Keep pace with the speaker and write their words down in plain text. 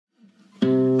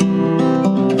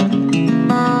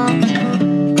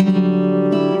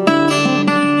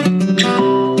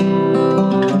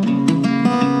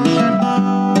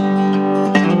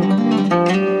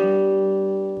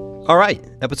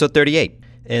episode 38.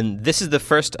 And this is the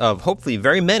first of hopefully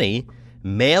very many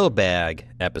Mailbag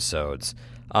episodes.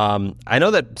 I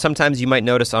know that sometimes you might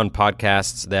notice on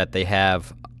podcasts that they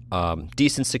have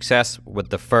decent success with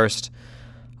the first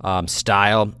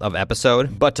style of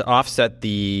episode, but to offset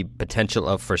the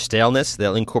potential for staleness,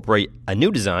 they'll incorporate a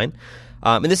new design.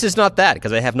 And this is not that,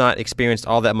 because I have not experienced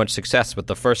all that much success with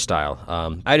the first style.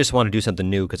 I just want to do something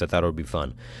new because I thought it would be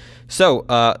fun. So,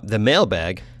 the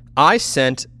Mailbag, I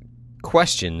sent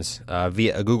questions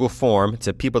via a Google form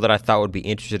to people that I thought would be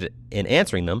interested in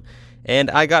answering them,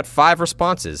 and I got 5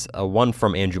 responses. One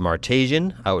from Andrew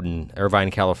Martasian out in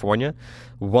Irvine, California.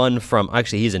 One from,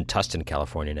 actually he's in Tustin,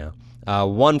 California now.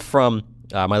 One from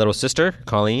my little sister,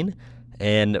 Colleen,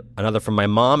 and another from my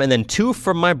mom, and then 2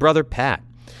 from my brother, Pat.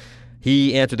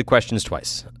 He answered the questions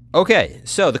twice. Okay,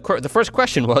 so the first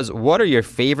question was, what are your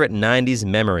favorite 90s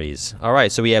memories? All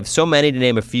right, so we have so many to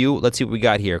name a few. Let's see what we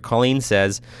got here. Colleen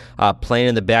says, playing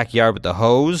in the backyard with the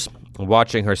hose,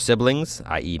 watching her siblings,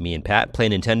 i.e. me and Pat, play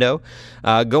Nintendo,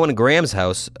 going to Graham's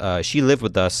house. She lived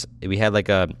with us. We had like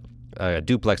a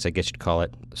duplex, I guess you'd call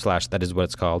it, / that is what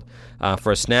it's called,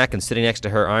 for a snack and sitting next to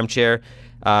her armchair.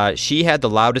 She had the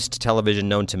loudest television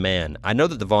known to man. I know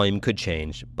that the volume could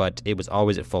change, but it was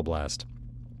always at full blast.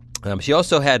 She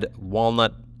also had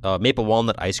maple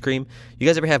walnut ice cream. You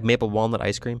guys ever have maple walnut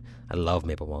ice cream? I love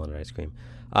maple walnut ice cream.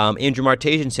 Andrew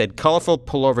Martasian said, colorful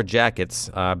pullover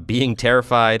jackets, being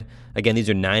terrified. Again,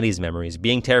 these are 90s memories.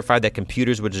 Being terrified that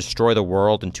computers would destroy the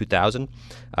world in 2000.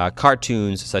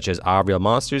 Cartoons such as Our Real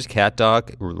Monsters, Cat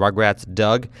Dog, Rugrats,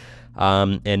 Doug.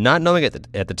 And not knowing it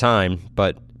at the time,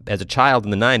 but as a child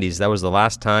in the 90s, that was the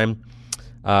last time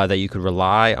that you could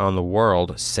rely on the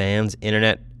world, sans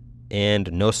internet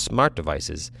and no smart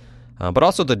devices. But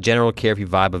also the general carefree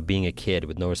vibe of being a kid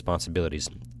with no responsibilities.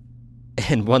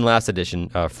 And one last addition,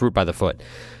 fruit by the foot.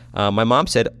 My mom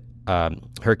said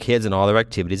her kids and all their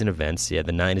activities and events, the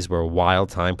 90s were a wild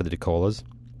time for the DeColas.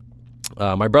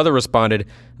 My brother responded,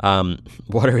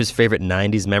 what are his favorite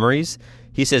 90s memories?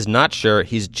 He says, not sure.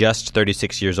 He's just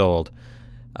 36 years old.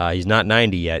 He's not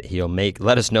 90 yet.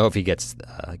 Let us know if he gets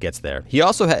there. He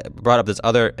also brought up this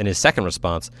other, in his second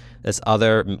response, this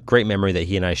other great memory that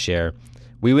he and I share.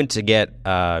 We went to get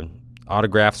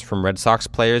autographs from Red Sox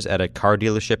players at a car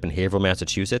dealership in Haverhill,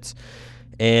 Massachusetts.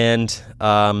 And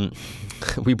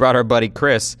we brought our buddy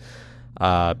Chris,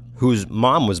 whose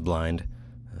mom was blind.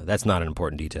 That's not an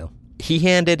important detail. He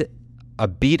handed a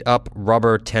beat-up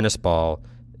rubber tennis ball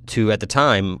to, at the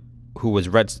time, who was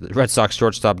Red Sox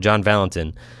shortstop John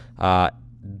Valentin.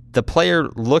 The player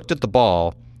looked at the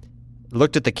ball,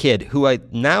 looked at the kid, who I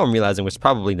now am realizing was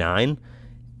probably 9,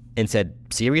 and said,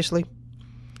 seriously?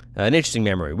 An interesting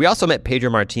memory. We also met Pedro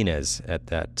Martinez at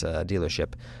that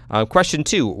dealership. Question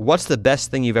 2, what's the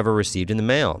best thing you've ever received in the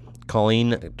mail?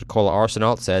 Colleen Cola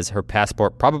Arsenault says her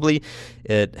passport, probably.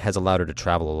 It has allowed her to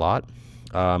travel a lot.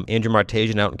 Andrew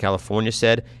Martasian out in California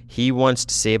said he once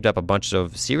saved up a bunch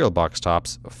of cereal box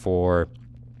tops for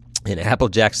an Apple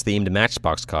Jacks themed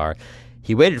Matchbox car.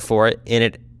 He waited for it,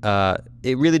 and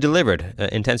it really delivered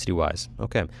intensity wise.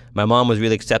 Okay, my mom was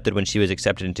really accepted when she was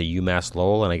accepted into UMass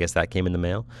Lowell, and I guess that came in the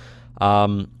mail.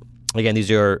 Again,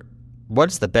 these are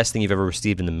what's the best thing you've ever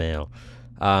received in the mail.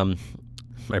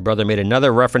 My brother made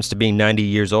another reference to being 90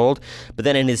 years old, but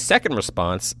then in his second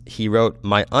response, he wrote,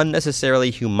 my unnecessarily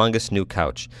humongous new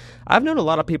couch. I've known a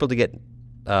lot of people to get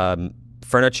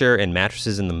furniture and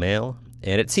mattresses in the mail,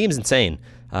 and it seems insane,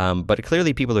 but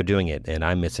clearly people are doing it, and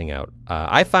I'm missing out.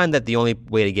 I find that the only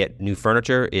way to get new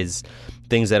furniture is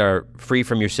things that are free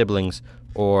from your siblings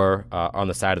or on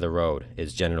the side of the road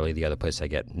is generally the other place I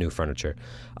get new furniture.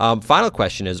 Final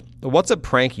question is, what's a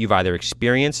prank you've either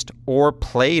experienced or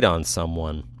played on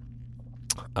someone?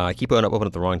 I keep opening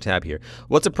up the wrong tab here.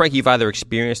 What's a prank you've either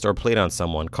experienced or played on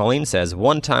someone? Colleen says,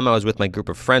 one time I was with my group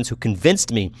of friends who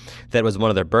convinced me that it was one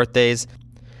of their birthdays.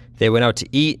 They went out to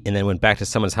eat and then went back to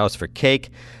someone's house for cake.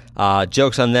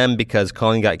 Joke's on them because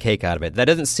Colleen got cake out of it. That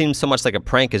doesn't seem so much like a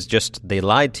prank as just they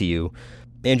lied to you.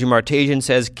 Andrew Martasian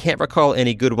says, can't recall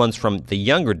any good ones from the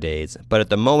younger days, but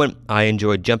at the moment I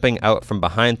enjoy jumping out from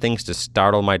behind things to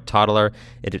startle my toddler.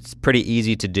 It's pretty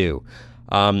easy to do.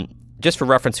 Just for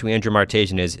reference who Andrew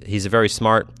Martasian is, he's a very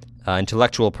smart,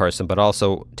 intellectual person, but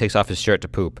also takes off his shirt to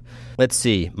poop. Let's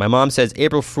see. My mom says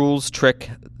April Fool's trick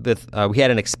with, we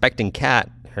had an expecting cat.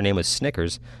 Her name was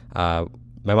Snickers. My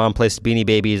mom placed Beanie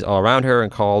Babies all around her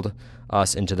and called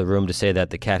us into the room to say that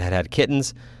the cat had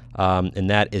kittens. And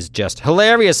that is just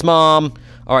hilarious, Mom.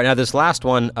 All right, now this last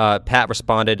one, Pat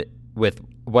responded with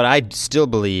what I still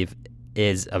believe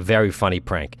is a very funny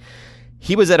prank.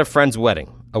 He was at a friend's wedding,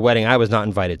 a wedding I was not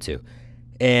invited to.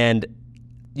 And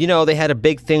they had a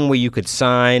big thing where you could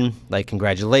sign, like,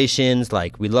 congratulations,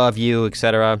 like, we love you,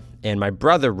 etc. And my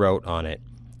brother wrote on it,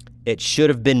 "It should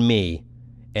have been me,"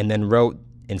 and then wrote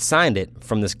and signed it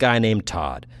from this guy named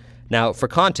Todd. Now, for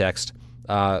context,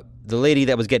 the lady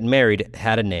that was getting married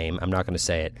had a name. I'm not going to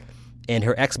say it. And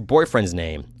her ex-boyfriend's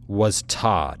name was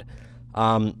Todd.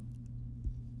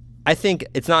 I think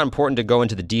it's not important to go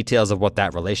into the details of what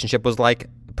that relationship was like.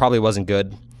 It probably wasn't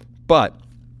good. But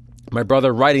my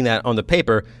brother writing that on the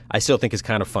paper, I still think is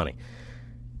kind of funny.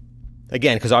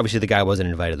 Again, because obviously the guy wasn't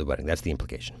invited to the wedding. That's the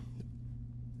implication.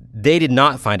 They did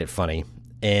not find it funny,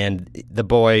 and the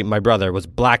boy, my brother, was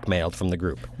blackmailed from the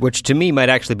group, which to me might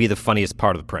actually be the funniest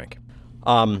part of the prank.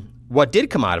 What did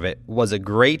come out of it was a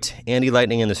great Andy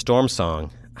Lightning and the Storm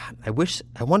song. I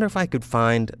wonder if I could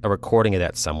find a recording of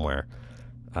that somewhere.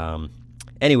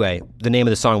 Anyway, the name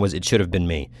of the song was "It Should Have Been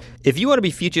Me." If you want to be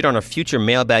featured on a future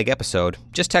Mailbag episode,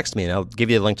 just text me and I'll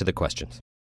give you a link to the questions.